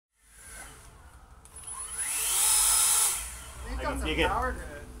You get power grid.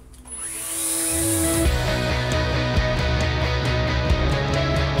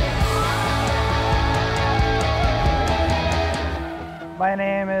 My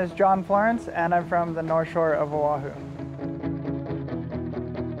name is John Florence, and I'm from the North Shore of Oahu.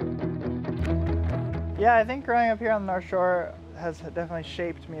 Yeah, I think growing up here on the North Shore has definitely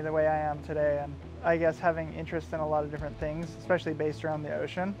shaped me the way I am today, and I guess having interest in a lot of different things, especially based around the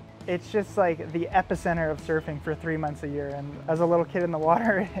ocean. It's just like the epicenter of surfing for 3 months a year, and as a little kid in the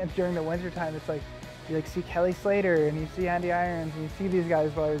water and during the winter time, it's like you see Kelly Slater and you see Andy Irons and you see these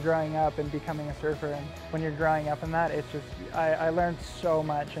guys while you're growing up and becoming a surfer. And when you're growing up in that, it's just, I learned so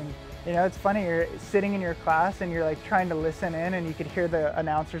much. And you know, it's funny, you're sitting in your class and you're like trying to listen in, and you could hear the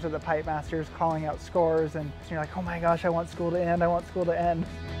announcers or the pipe masters calling out scores, and you're like, oh my gosh, I want school to end, I want school to end.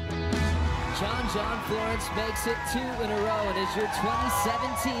 John John Florence makes it 2 in a row and is your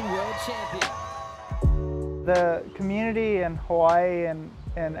 2017 world champion. The community in Hawaii and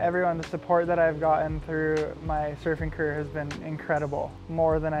everyone, the support that I've gotten through my surfing career has been incredible.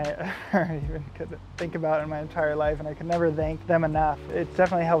 More than I ever even could think about in my entire life, and I could never thank them enough. It's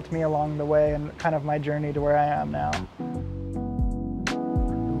definitely helped me along the way and kind of my journey to where I am now.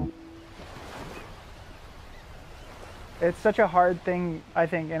 It's such a hard thing, I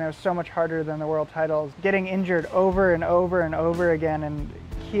think, and it was so much harder than the world titles. Getting injured over and over and over again and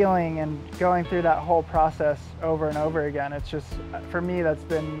healing and going through that whole process over and over again. It's just, for me, that's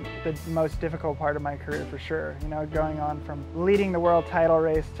been the most difficult part of my career for sure. You know, going on from leading the world title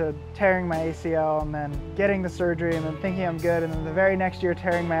race to tearing my ACL and then getting the surgery and then thinking I'm good, and then the very next year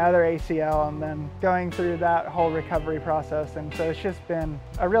tearing my other ACL and then going through that whole recovery process. And so it's just been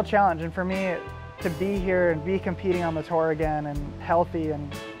a real challenge. And for me, to be here and be competing on the tour again and healthy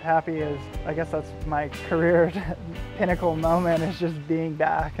and happy is, I guess that's my career pinnacle moment, is just being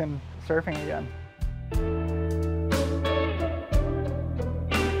back and surfing again.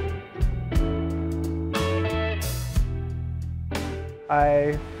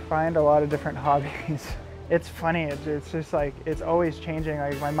 I find a lot of different hobbies. It's funny, it's just like, it's always changing.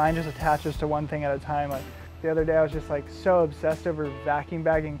 Like, my mind just attaches to one thing at a time. Like the other day I was just like so obsessed over vacuum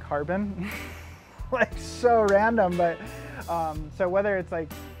bagging carbon. Like so random, but so whether it's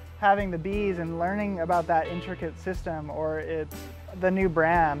like having the bees and learning about that intricate system, or it's the new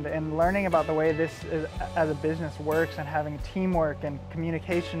brand and learning about the way this is, as a business works, and having teamwork and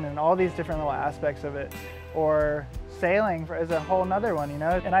communication and all these different little aspects of it, or sailing is a whole nother one, you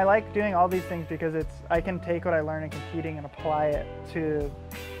know. And I like doing all these things because I can take what I learn in competing and apply it to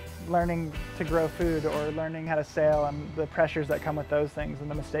learning to grow food or learning how to sail, and the pressures that come with those things and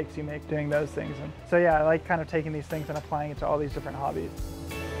the mistakes you make doing those things. And so yeah, I like kind of taking these things and applying it to all these different hobbies.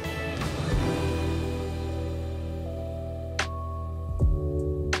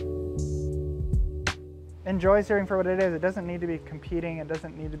 Enjoy surfing for what it is. It doesn't need to be competing. It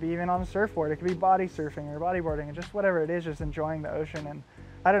doesn't need to be even on a surfboard. It could be body surfing or bodyboarding, and just whatever it is, just enjoying the ocean. And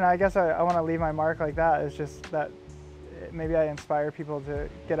I don't know, I guess I want to leave my mark like that. It's just that maybe I inspire people to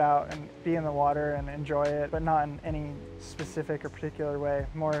get out and be in the water and enjoy it, but not in any specific or particular way,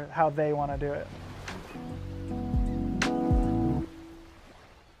 more how they want to do it.